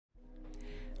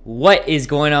What is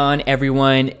going on,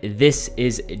 everyone? This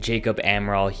is Jacob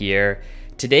Amaral here.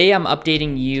 Today I'm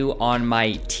updating you on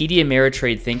my TD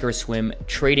Ameritrade Thinkorswim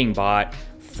trading bot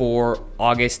for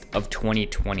August of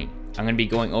 2020. I'm going to be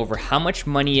going over how much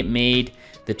money it made,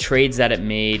 the trades that it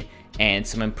made, and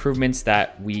some improvements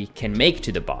that we can make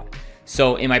to the bot.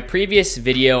 So in my previous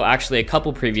video, actually a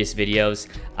couple previous videos,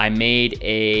 I made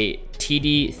a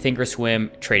TD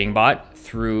Thinkorswim trading bot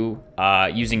through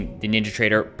using the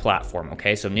NinjaTrader platform.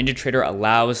 Okay, so NinjaTrader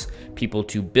allows people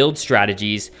to build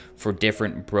strategies for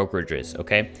different brokerages.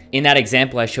 Okay, in that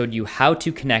example, I showed you how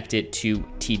to connect it to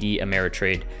TD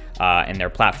Ameritrade and their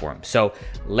platform. So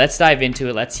let's dive into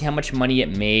it. Let's see how much money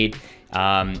it made.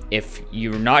 If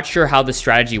you're not sure how the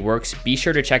strategy works, be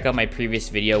sure to check out my previous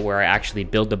video where I actually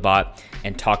build the bot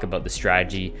and talk about the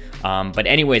strategy. But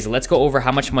anyways, let's go over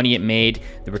how much money it made,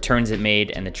 the returns it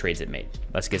made, and the trades it made.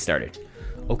 Let's get started.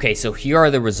 Okay, so here are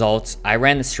the results. I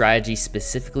ran the strategy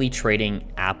specifically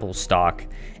trading Apple stock,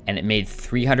 and it made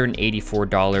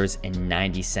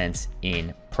 $384.90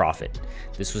 in profit.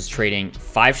 This was trading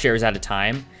 5 shares at a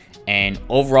time, and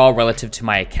overall relative to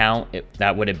my account,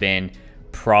 that would have been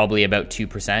probably about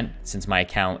 2%, since my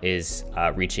account is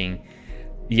reaching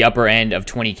the upper end of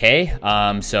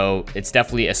 20K. So it's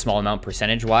definitely a small amount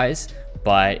percentage wise,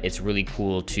 but it's really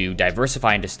cool to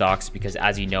diversify into stocks because,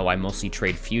 as you know, I mostly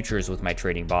trade futures with my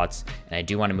trading bots, and I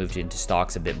do want to move into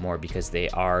stocks a bit more because they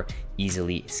are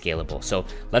easily scalable. So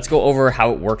let's go over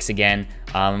how it works again.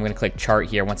 I'm going to click chart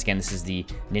here. Once again, this is the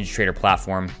NinjaTrader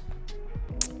platform,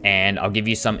 and I'll give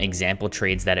you some example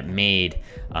trades that it made.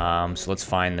 So let's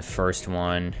find the first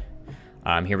one.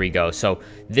 Here we go. So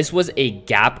this was a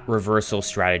gap reversal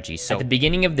strategy. So at the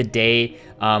beginning of the day,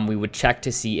 we would check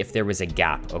to see if there was a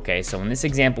gap. Okay, so in this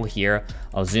example here,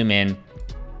 I'll zoom in.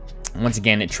 Once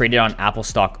again, it traded on Apple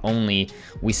stock only.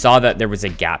 We saw that there was a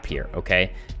gap here.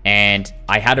 Okay, and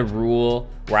I had a rule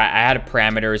where I had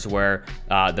parameters where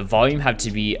the volume had to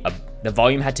be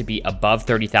above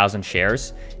 30,000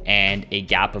 shares and a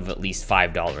gap of at least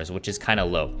 $5, which is kind of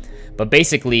low. But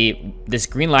basically, this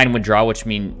green line would draw, which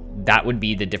means that would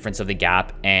be the difference of the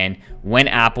gap. And when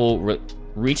Apple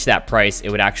reached that price, it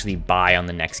would actually buy on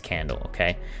the next candle.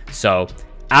 Okay, so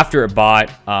after it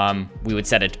bought, we would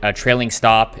set a trailing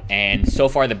stop. And so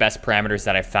far, the best parameters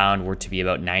that I found were to be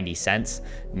about 90 cents,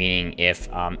 meaning if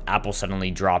Apple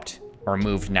suddenly dropped or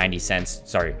moved 90 cents,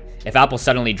 sorry, if Apple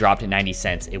suddenly dropped at 90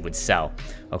 cents, it would sell.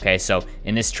 Okay, so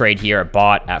in this trade here, it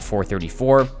bought at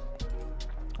 434.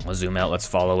 We'll zoom out, let's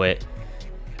follow it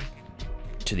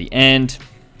to the end.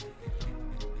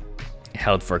 It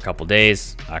held for a couple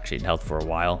days. Actually, it held for a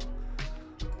while.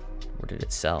 Where did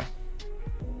it sell?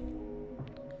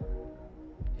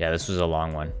 Yeah, this was a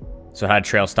long one. So it had a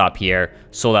trail stop here,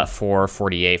 sold at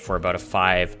 448 for about a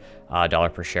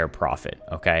 $5 per share profit.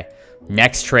 Okay,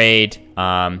 next trade,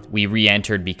 we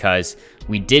re-entered because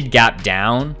we did gap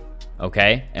down.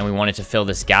 Okay, and we wanted to fill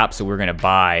this gap, so we were going to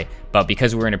buy, but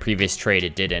because we were in a previous trade,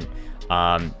 it didn't,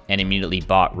 and immediately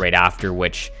bought right after,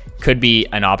 which could be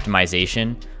an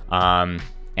optimization,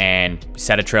 and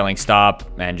set a trailing stop,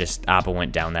 and just Apple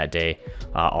went down that day,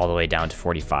 all the way down to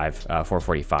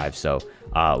 445, so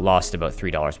lost about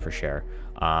 $3 per share.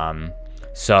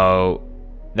 So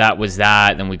that was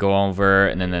that. Then we go over,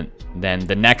 and then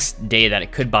the next day that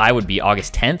it could buy would be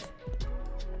August 10th.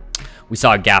 We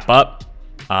saw a gap up.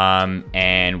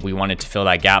 And we wanted to fill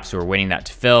that gap, so we're waiting that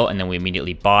to fill, and then we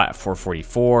immediately bought at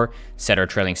 444, set our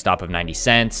trailing stop of 90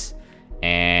 cents,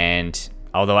 and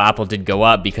although Apple did go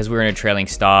up, because we were in a trailing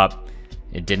stop,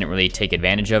 it didn't really take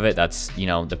advantage of it. That's, you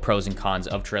know, the pros and cons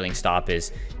of trailing stop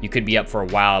is you could be up for a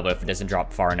while, but if it doesn't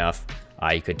drop far enough,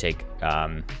 you could take,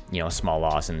 you know, a small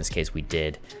loss. In this case, we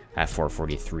did at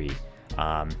 443.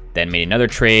 Then made another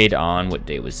trade on, what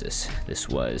day was this? This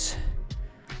was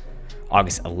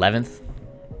August 11th.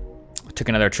 Took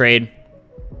another trade,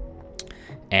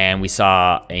 and we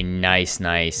saw a nice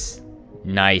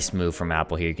move from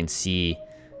Apple here. You can see,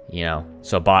 you know,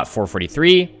 so bought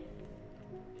 443.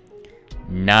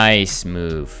 Nice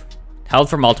move.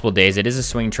 Held for multiple days. It is a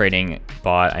swing trading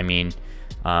bot. I mean,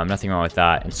 nothing wrong with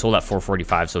that. And sold at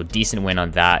 445. So decent win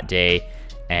on that day.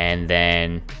 And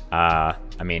then, I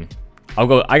mean,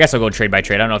 I guess I'll go trade by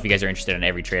trade. I don't know if you guys are interested in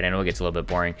every trade. I know it gets a little bit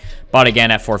boring. Bought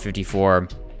again at 454.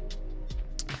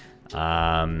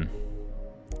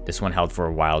 This one held for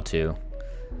a while too.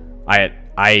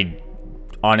 I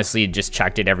honestly just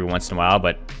checked it every once in a while,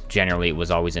 but generally it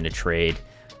was always in a trade.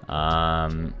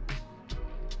 And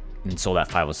sold at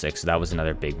 506, so that was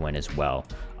another big win as well.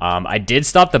 I did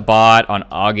stop the bot on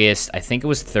August, I think it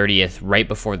was 30th, right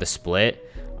before the split,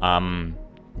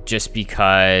 just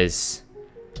because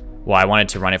well, I wanted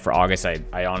to run it for August.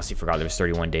 I honestly forgot there was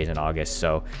 31 days in August.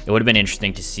 So it would have been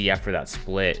interesting to see after that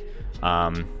split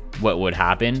what would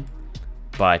happen.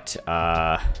 But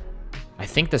I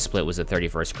think the split was the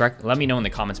 31st, correct? Let me know in the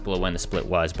comments below when the split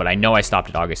was, but I know I stopped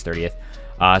at August 30th.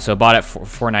 So I bought at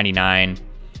 $4.99.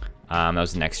 That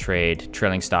was the next trade.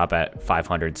 Trailing stop at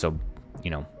 500, so,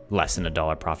 you know, less than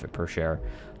 $1 profit per share.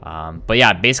 But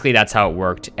yeah, basically that's how it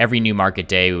worked. Every new market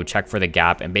day, we would check for the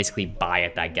gap and basically buy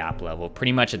at that gap level,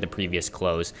 pretty much at the previous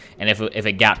close. And if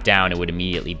it gapped down, it would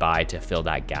immediately buy to fill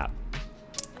that gap.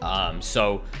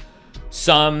 So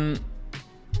I'll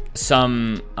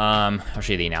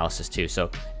show you the analysis too.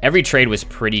 So every trade was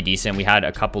pretty decent. We had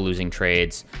a couple losing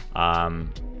trades.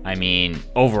 I mean,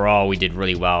 overall, we did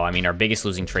really well. I mean, our biggest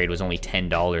losing trade was only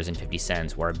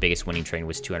 $10.50, where our biggest winning trade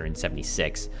was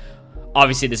 $276.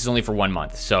 Obviously, this is only for 1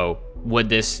 month. So would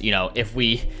this, you know, if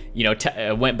we, you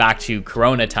know, went back to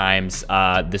Corona times,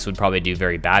 this would probably do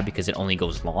very bad because it only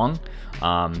goes long.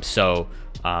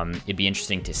 It'd be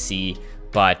interesting to see.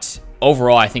 But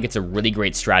overall, I think it's a really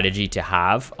great strategy to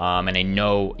have. And I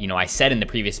know, you know, I said in the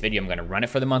previous video, I'm going to run it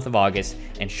for the month of August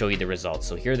and show you the results.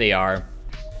 So here they are.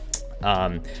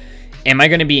 Am I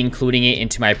going to be including it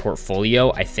into my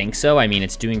portfolio? I think so. I mean,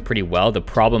 it's doing pretty well. The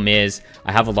problem is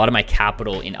I have a lot of my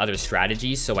capital in other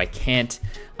strategies, so I can't,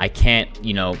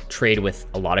 you know, trade with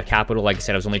a lot of capital. Like I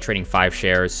said, I was only trading 5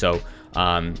 shares. So,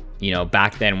 you know,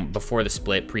 back then before the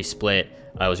split, pre-split,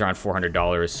 it was around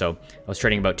 $400. So I was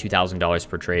trading about $2,000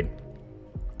 per trade.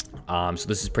 So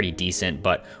this is pretty decent,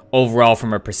 but overall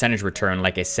from a percentage return,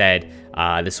 like I said,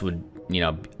 this would, you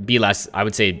know, be less, I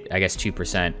would say, I guess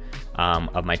 2%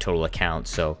 of my total account.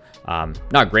 So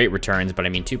not great returns, but I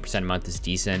mean 2% a month is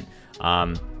decent.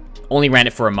 Only ran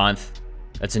it for a month.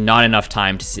 That's not enough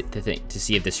time to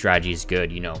see if the strategy is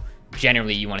good. You know,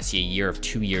 generally you want to see a year of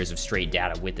 2 years of straight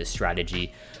data with this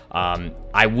strategy.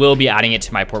 I will be adding it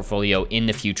to my portfolio in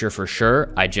the future for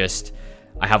sure. I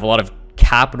have a lot of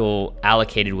capital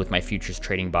allocated with my futures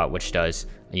trading bot, which does,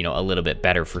 you know, a little bit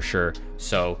better for sure.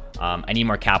 So I need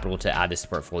more capital to add this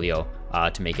portfolio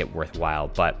to make it worthwhile.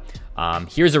 But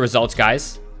here's the results,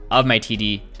 guys, of my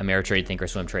TD Ameritrade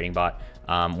Thinkorswim trading bot.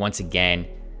 Once again,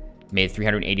 made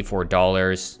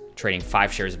 $384 trading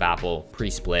 5 shares of Apple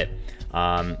pre-split.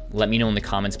 Let me know in the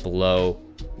comments below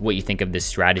what you think of this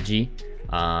strategy.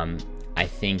 I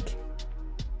think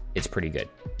it's pretty good,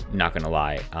 not gonna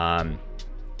lie.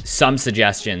 Some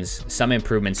suggestions, some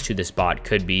improvements to this bot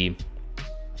could be,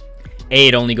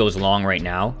 it only goes long right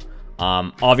now.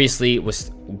 Obviously with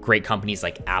great companies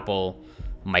like Apple,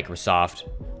 Microsoft,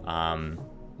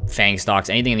 FANG stocks,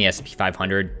 anything in the S&P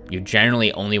 500, you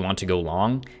generally only want to go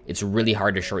long. It's really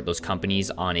hard to short those companies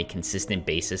on a consistent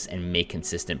basis and make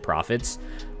consistent profits.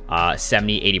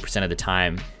 70-80% of the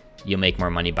time you'll make more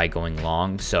money by going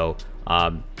long. So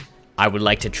I would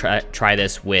like to try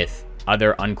this with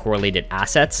other uncorrelated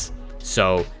assets.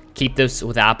 So keep this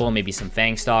with Apple, maybe some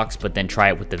FANG stocks, but then try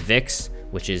it with the VIX,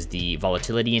 which is the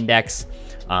volatility index.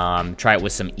 Try it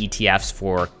with some ETFs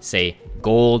for, say,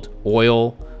 gold,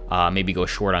 oil, maybe go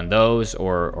short on those,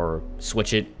 or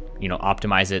switch it, you know,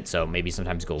 optimize it. So maybe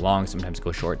sometimes go long, sometimes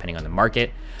go short, depending on the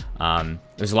market.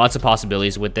 There's lots of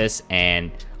possibilities with this,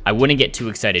 and I wouldn't get too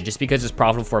excited. Just because it's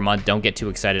profitable for a month, don't get too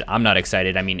excited. I'm not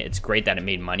excited. I mean, it's great that it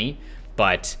made money,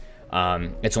 but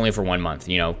it's only for 1 month.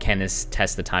 You know, can this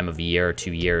test the time of a year or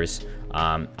 2 years?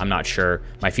 I'm not sure.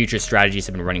 My future strategies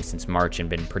have been running since March and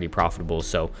been pretty profitable,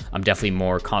 so I'm definitely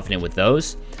more confident with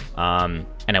those. And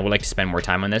I would like to spend more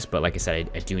time on this, but like I said,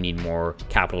 I do need more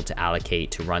capital to allocate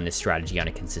to run this strategy on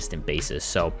a consistent basis.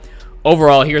 So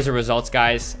overall, here's the results,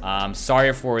 guys.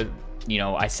 Sorry for, you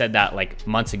know, I said that like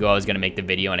months ago I was going to make the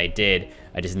video, and I did.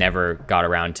 I just never got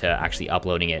around to actually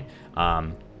uploading it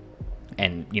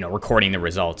and, you know, recording the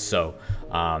results. So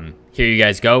here you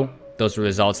guys go. Those are the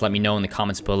results. Let me know in the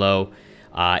comments below.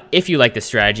 If you like this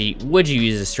strategy, would you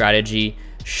use this strategy?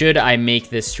 Should I make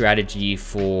this strategy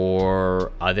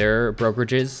for other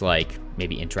brokerages, like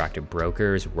maybe Interactive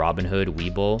Brokers, Robinhood,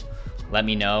 Webull? Let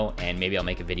me know, and maybe I'll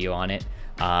make a video on it.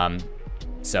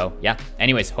 So yeah,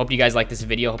 anyways, hope you guys like this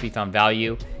video. Hope you found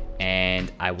value,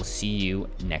 and I will see you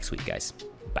next week, guys.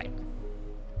 Bye.